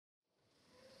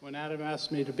When Adam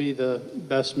asked me to be the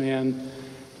best man,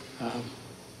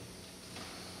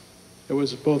 it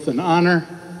was both an honor,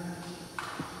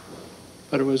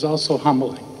 but it was also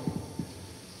humbling.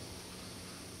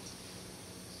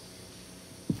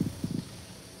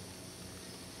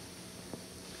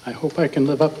 I hope I can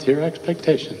live up to your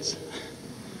expectations.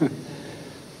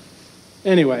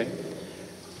 Anyway,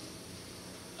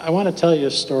 I want to tell you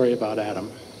a story about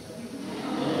Adam.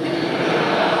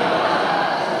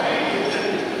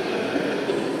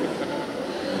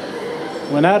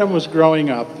 When Adam was growing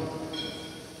up,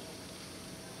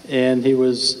 and he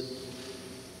was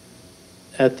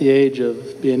at the age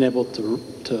of being able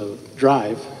to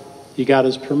drive, he got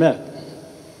his permit.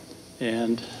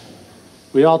 And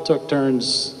we all took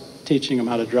turns teaching him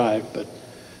how to drive, but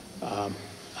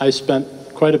I spent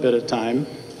quite a bit of time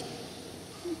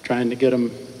trying to get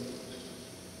him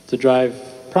to drive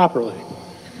properly.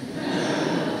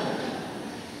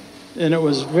 And it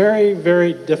was very,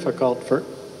 very difficult for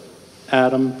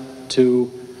Adam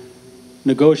to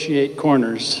negotiate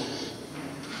corners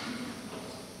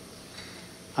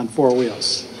on four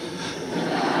wheels.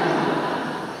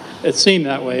 It seemed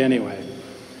that way anyway.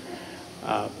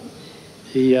 I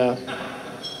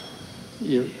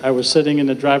was sitting in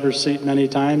the driver's seat many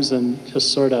times, and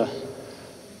just sort of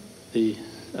the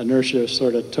inertia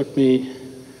sort of took me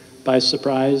by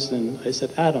surprise, and I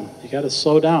said, Adam, you got to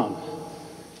slow down.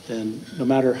 And no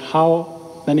matter how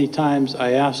many times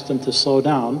I asked him to slow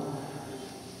down,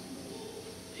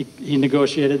 he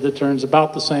negotiated the turns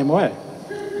about the same way.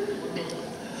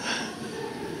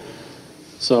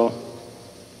 So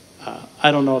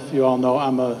I don't know if you all know,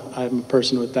 I'm a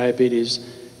person with diabetes,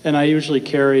 and I usually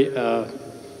carry a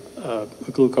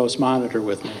glucose monitor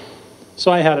with me.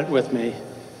 So I had it with me,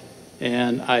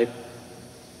 and I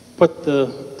put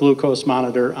the glucose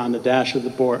monitor on the dash of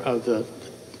the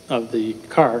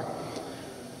car,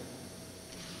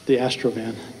 the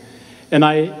Astrovan, and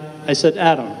I said,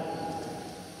 Adam,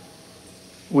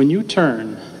 when you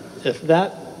turn, if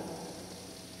that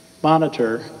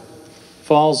monitor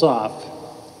falls off,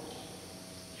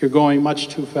 you're going much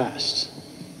too fast.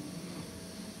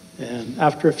 And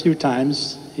after a few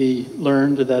times, he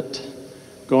learned that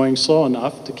going slow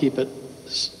enough to keep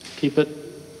it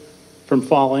from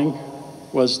falling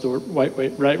was the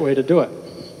right way to do it.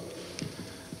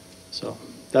 So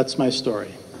that's my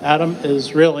story. Adam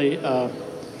is really a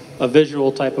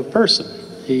visual type of person.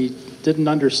 He didn't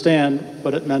understand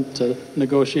what it meant to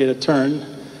negotiate a turn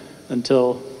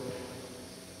until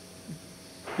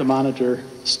the monitor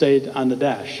stayed on the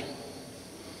dash.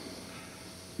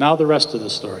 Now the rest of the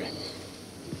story.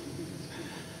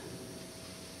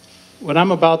 What I'm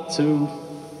about to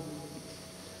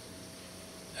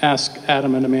ask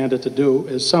Adam and Amanda to do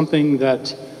is something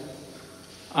that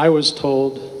I was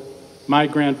told my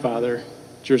grandfather,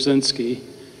 Jerzinski,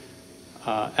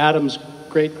 Adam's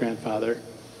great-grandfather,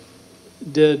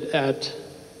 did at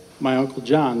my Uncle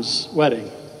John's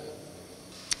wedding.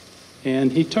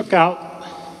 And he took out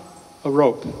a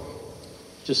rope.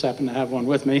 Just happened to have one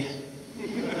with me.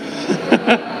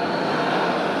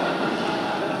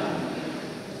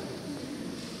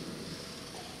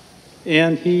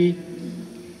 And he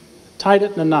tied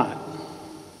it in a knot.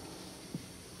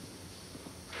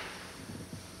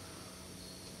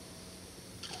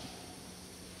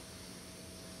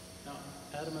 Now,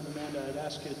 Adam and Amanda, I'd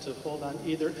ask you to hold on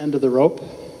either end of the rope.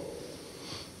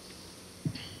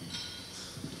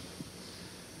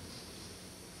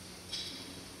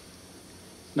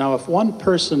 Now, if one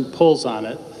person pulls on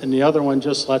it and the other one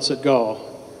just lets it go,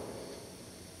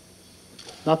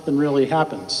 nothing really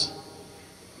happens.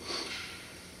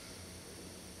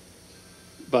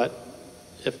 But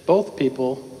if both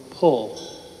people pull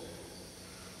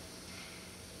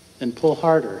and pull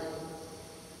harder,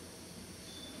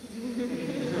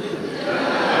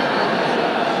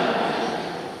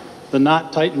 the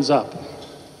knot tightens up.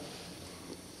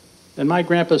 And my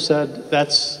grandpa said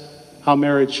that's how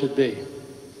marriage should be.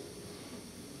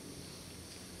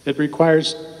 It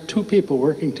requires two people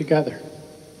working together,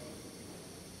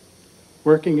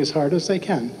 working as hard as they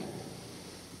can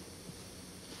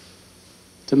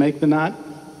to make the knot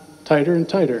tighter and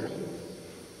tighter.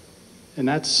 And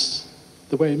that's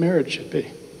the way marriage should be.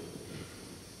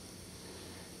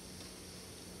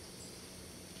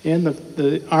 And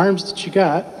the arms that you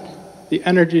got, the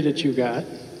energy that you got,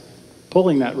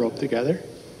 pulling that rope together,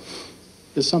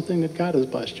 is something that God has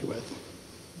blessed you with.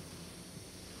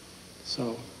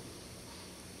 So,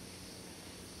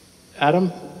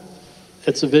 Adam,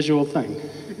 it's a visual thing.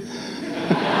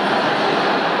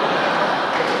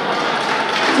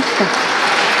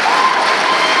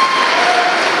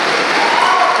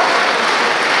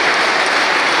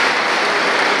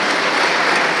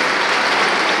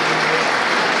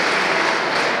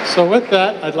 So with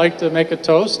that, I'd like to make a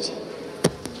toast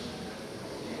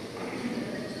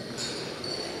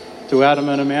to Adam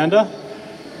and Amanda,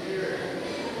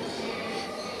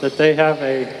 that they have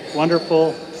a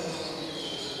wonderful,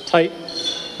 tight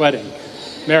wedding,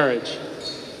 marriage.